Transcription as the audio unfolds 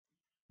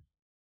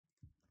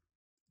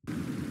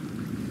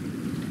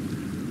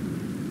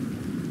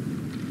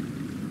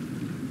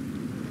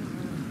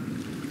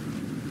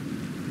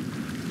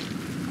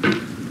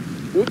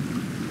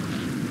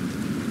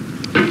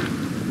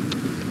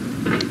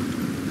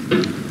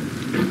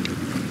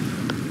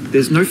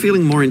There's no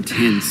feeling more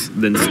intense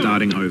than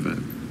starting over.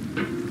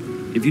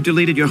 If you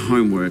deleted your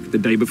homework the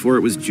day before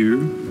it was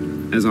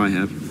due, as I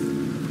have,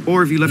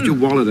 or if you left your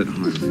wallet at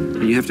home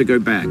and you have to go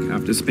back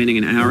after spending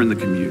an hour in the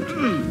commute.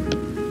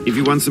 If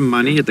you won some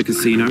money at the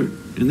casino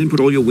and then put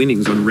all your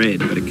winnings on red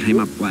but it came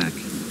up black.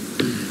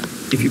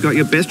 If you got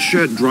your best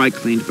shirt dry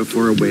cleaned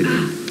before a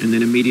wedding and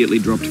then immediately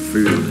dropped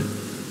food on it.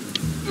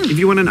 If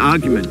you won an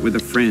argument with a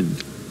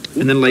friend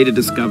and then later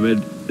discovered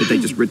that they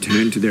just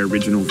returned to their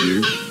original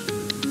view.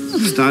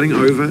 Starting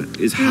over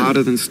is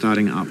harder than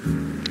starting up.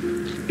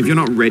 If you're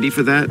not ready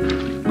for that,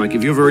 like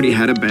if you've already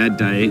had a bad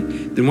day,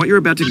 then what you're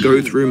about to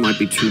go through might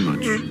be too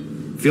much.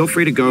 Feel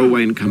free to go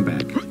away and come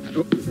back.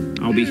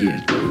 I'll be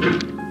here.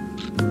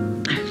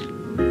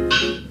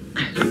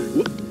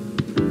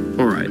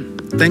 Alright,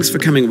 thanks for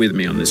coming with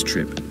me on this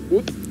trip.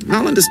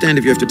 I'll understand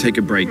if you have to take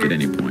a break at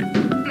any point.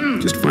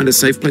 Just find a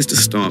safe place to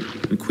stop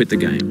and quit the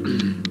game.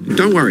 And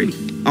don't worry,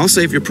 I'll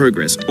save your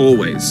progress,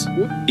 always,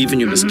 even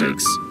your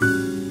mistakes.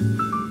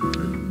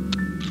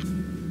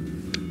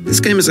 This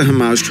game is a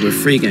homage to a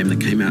free game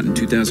that came out in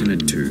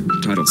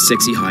 2002, titled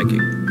Sexy Hiking.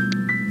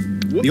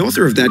 The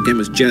author of that game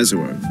was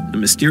Jazuo, a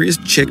mysterious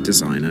Czech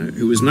designer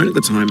who was known at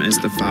the time as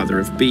the father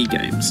of B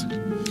games.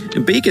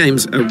 And B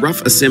games are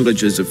rough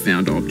assemblages of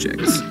found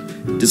objects.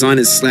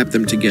 Designers slap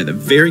them together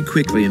very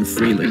quickly and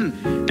freely,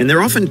 and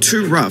they're often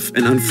too rough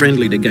and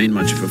unfriendly to gain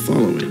much of a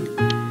following.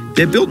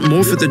 They're built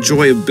more for the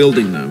joy of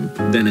building them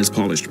than as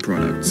polished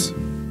products.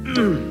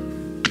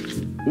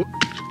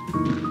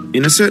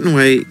 In a certain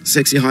way,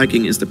 Sexy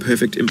Hiking is the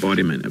perfect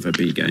embodiment of a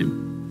B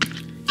game.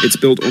 It's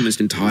built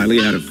almost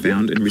entirely out of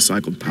found and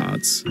recycled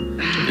parts,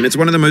 and it's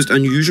one of the most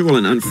unusual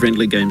and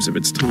unfriendly games of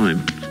its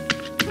time.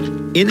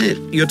 In it,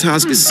 your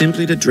task is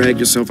simply to drag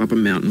yourself up a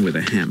mountain with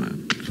a hammer.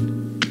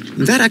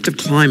 And that act of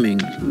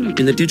climbing,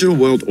 in the digital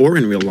world or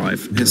in real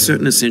life, has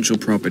certain essential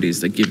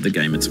properties that give the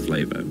game its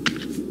flavor.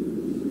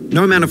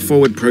 No amount of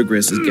forward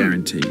progress is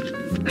guaranteed.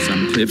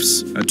 Some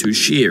cliffs are too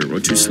sheer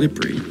or too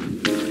slippery.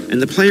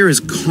 And the player is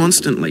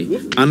constantly,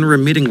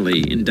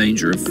 unremittingly in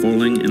danger of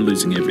falling and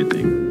losing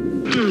everything.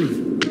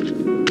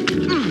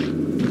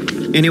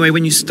 Anyway,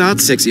 when you start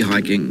Sexy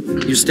Hiking,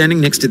 you're standing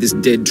next to this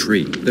dead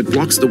tree that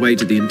blocks the way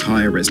to the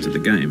entire rest of the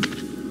game.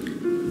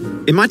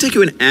 It might take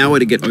you an hour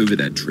to get over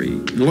that tree,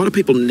 and a lot of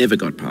people never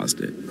got past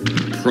it.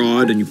 You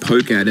prod and you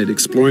poke at it,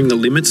 exploring the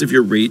limits of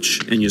your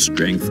reach and your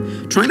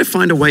strength, trying to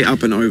find a way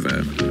up and over.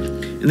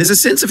 And there's a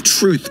sense of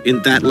truth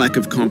in that lack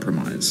of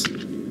compromise.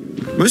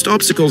 Most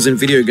obstacles in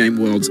video game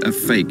worlds are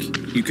fake.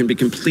 You can be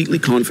completely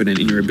confident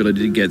in your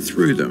ability to get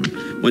through them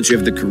once you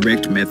have the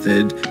correct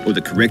method or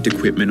the correct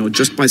equipment or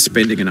just by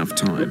spending enough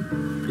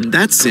time. In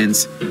that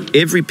sense,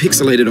 every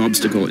pixelated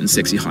obstacle in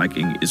Sexy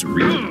Hiking is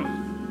real.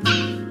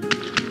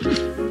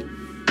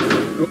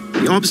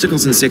 The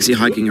obstacles in Sexy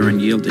Hiking are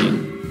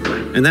unyielding,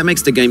 and that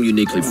makes the game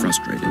uniquely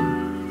frustrating.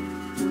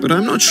 But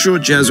I'm not sure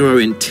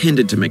Jazuo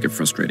intended to make a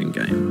frustrating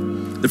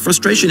game. The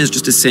frustration is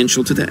just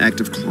essential to the act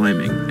of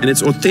climbing, and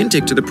it's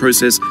authentic to the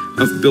process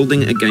of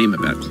building a game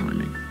about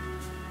climbing.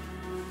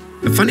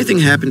 A funny thing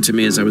happened to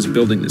me as I was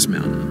building this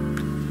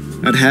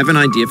mountain. I'd have an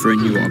idea for a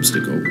new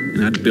obstacle,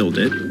 and I'd build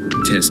it,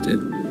 test it,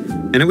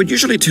 and it would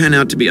usually turn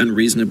out to be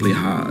unreasonably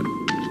hard.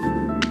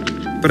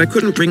 But I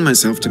couldn't bring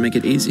myself to make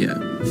it easier.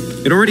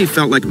 It already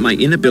felt like my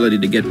inability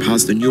to get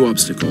past the new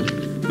obstacle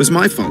was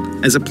my fault,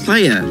 as a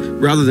player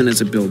rather than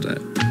as a builder.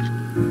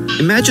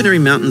 Imaginary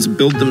mountains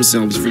build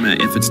themselves from our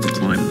efforts to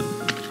climb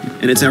them,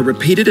 and it's our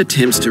repeated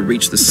attempts to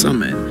reach the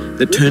summit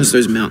that turns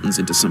those mountains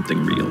into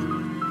something real.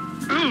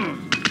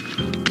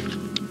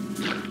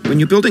 When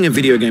you're building a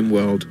video game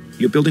world,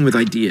 you're building with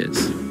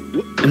ideas,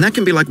 and that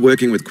can be like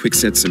working with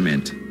quickset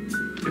cement.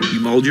 You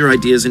mold your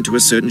ideas into a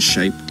certain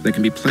shape that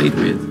can be played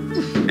with,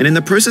 and in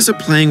the process of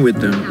playing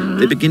with them,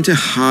 they begin to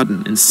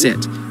harden and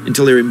set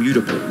until they're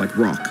immutable, like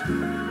rock.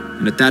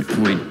 And at that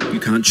point, you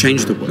can't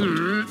change the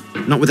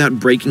world, not without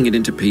breaking it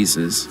into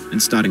pieces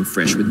and starting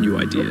fresh with new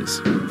ideas.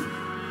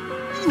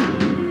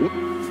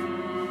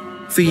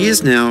 For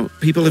years now,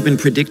 people have been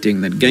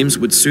predicting that games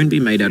would soon be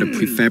made out of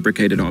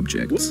prefabricated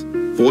objects,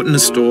 bought in a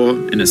store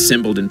and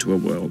assembled into a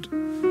world.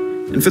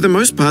 And for the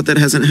most part, that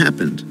hasn't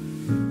happened,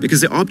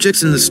 because the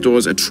objects in the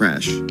stores are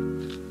trash.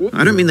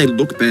 I don't mean they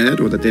look bad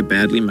or that they're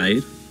badly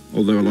made,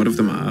 although a lot of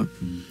them are.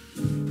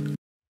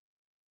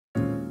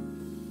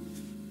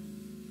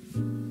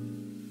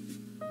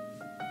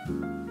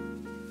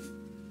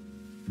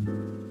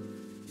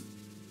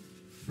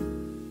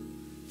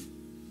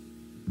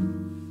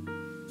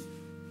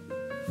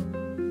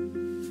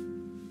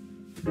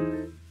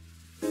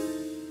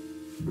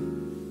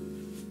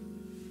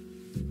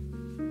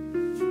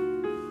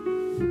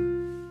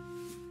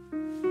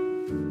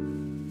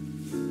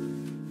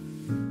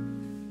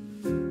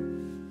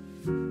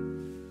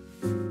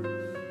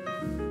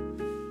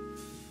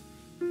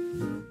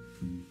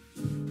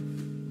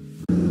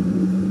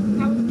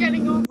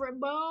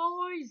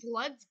 boys.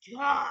 Let's go.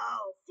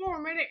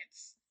 4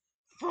 minutes.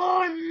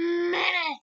 4 minutes.